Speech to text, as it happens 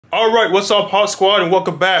Alright, what's up, HawkSquad, and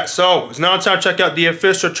welcome back. So, it's now time to check out the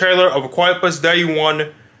official trailer of A Quiet Place Day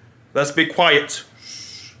 1. Let's be quiet,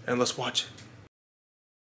 and let's watch it.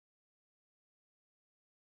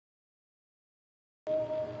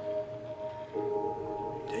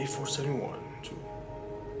 Day 471.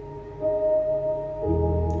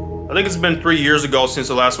 I think it's been 3 years ago since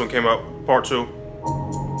the last one came out, part 2.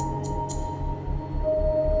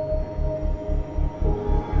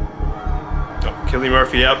 Cillian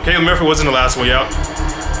Murphy, yep. Cillian Murphy was in the last one, yep.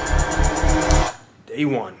 Day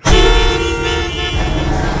 1.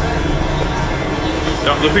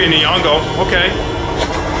 Yep, Lupita Nyong'o, okay.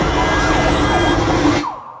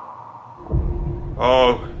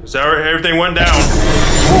 Oh, is that everything went down?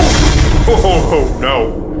 Oh,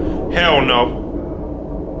 no. Hell no.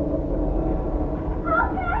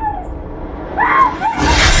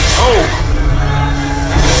 Oh!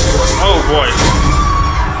 Oh boy.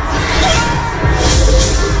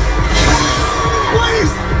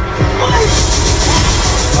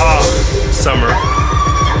 Summer.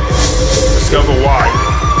 Discover why.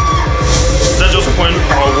 Is that Joseph Quinn?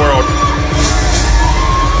 Oh, world.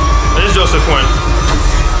 It is Joseph Quinn.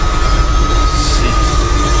 See.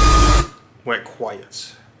 Went quiet.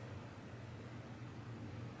 See.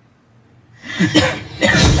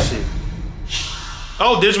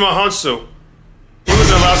 Oh, Digimon Hansu. He was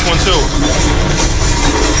in the last one too.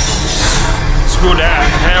 Screw that.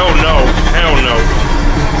 Hell no. Hell no.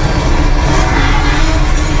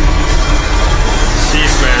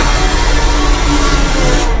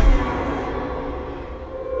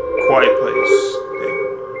 Quiet Place.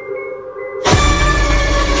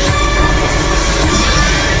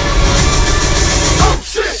 Oh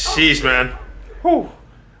shit! Jeez, man. Whew.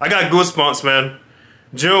 I got goosebumps, man.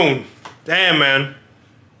 June. Damn, man.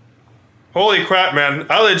 Holy crap, man.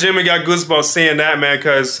 I legitimately got goosebumps seeing that, man,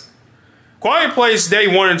 because Quiet Place Day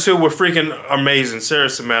 1 and 2 were freaking amazing.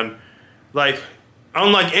 Seriously, man. Like,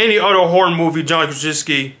 unlike any other horror movie John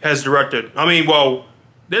Krasinski has directed. I mean, well,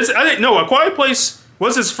 I didn't know. A Quiet Place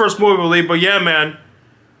was his first movie, I believe, but yeah, man.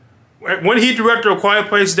 When he directed A Quiet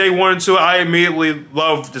Place Day 1 and 2, I immediately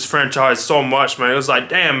loved this franchise so much, man. It was like,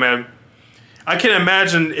 damn, man. I can't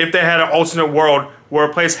imagine if they had an alternate world where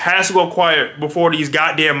a place has to go quiet before these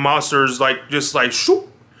goddamn monsters, like, just like, shoop.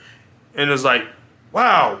 And it's like,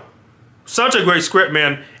 wow. Such a great script,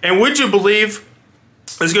 man. And would you believe,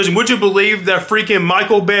 would you believe that freaking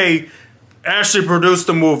Michael Bay actually produced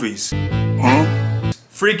the movies? Huh?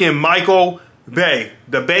 Freaking Michael Bay,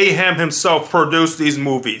 the Bayham himself, produced these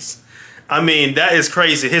movies. I mean, that is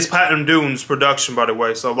crazy. His Platinum Dunes production, by the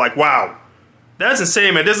way. So, like, wow. That's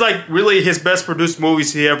insane, man. This is, like, really his best produced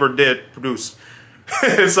movies he ever did produce.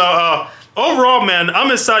 So, overall, man,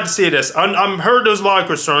 I'm excited to see this. I'm heard there's a lot of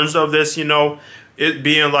concerns of this, you know, it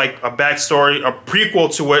being, like, a backstory, a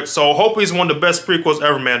prequel to it. So, hopefully it's one of the best prequels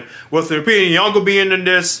ever, man. With Lupita Nyong'o being in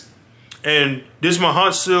this, and Digimon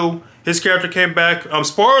Hansu, his character came back.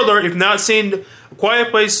 Spoiler, if not seen Quiet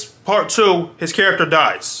Place Part 2, his character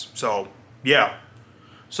dies. So, yeah.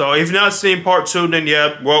 So, if you've not seen Part 2, then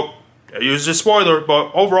yeah, well, it was just spoiler.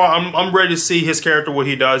 But overall, I'm ready to see his character, what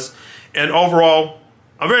he does. And overall,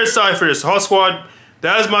 I'm very excited for this. HawkSquad,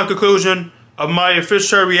 that is my conclusion of my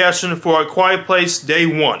official reaction for A Quiet Place Day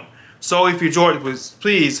 1. So, if you enjoyed it,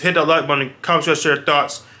 please hit that like button, comment, share your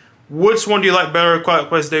thoughts. Which one do you like better, Quiet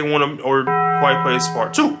Place Day 1 or Quiet Place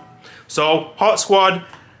Part 2? So, HawkSquad,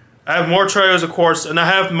 I have more trailers, of course, and I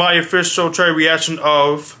have my official trailer reaction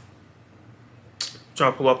of, I'm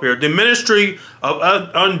trying to pull up here, The Ministry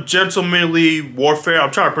of Ungentlemanly Warfare.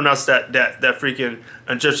 I'm trying to pronounce that freaking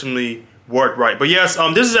ungentlemanly word right. But yes,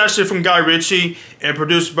 this is actually from Guy Ritchie and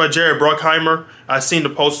produced by Jerry Bruckheimer. I've seen the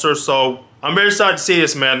poster, so I'm very excited to see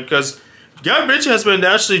this, man, because Guy Ritchie has been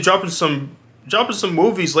actually dropping some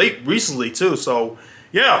movies recently too. So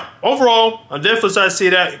yeah, overall, I'm definitely excited to see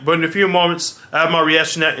that. But in a few moments, I have my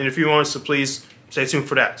reaction to that in a few moments, so please stay tuned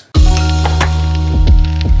for that.